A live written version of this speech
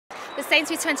The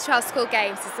Sainsbury's 2012 School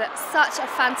Games is such a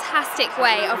fantastic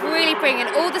way of really bringing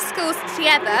all the schools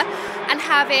together and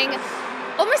having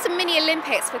almost a mini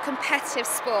Olympics for competitive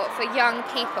sport for young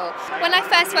people. When I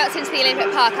first walked into the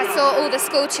Olympic Park, I saw all the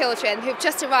school children who've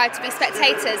just arrived to be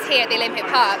spectators here at the Olympic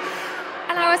Park.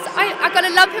 And I got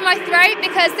a lump in my throat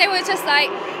because they were just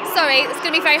like, sorry, it's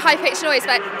going to be very high-pitched noise,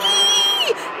 but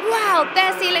wow,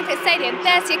 there's the Olympic Stadium,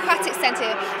 there's the Aquatic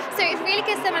Centre. So it really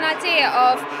gives them an idea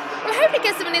of, well, I hope it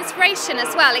gives them an inspiration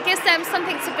as well. It gives them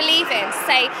something to believe in, to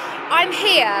say, I'm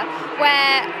here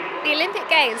where the Olympic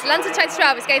Games, London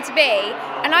 2012 is going to be,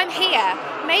 and I'm here.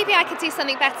 Maybe I could do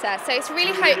something better. So it's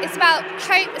really it's about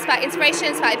hope, it's about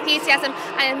inspiration, it's about enthusiasm,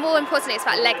 and more importantly, it's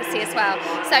about legacy as well.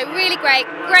 So really great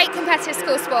competitive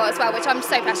school sport as well, which I'm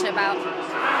so passionate about.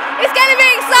 It's going to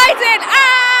be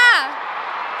exciting!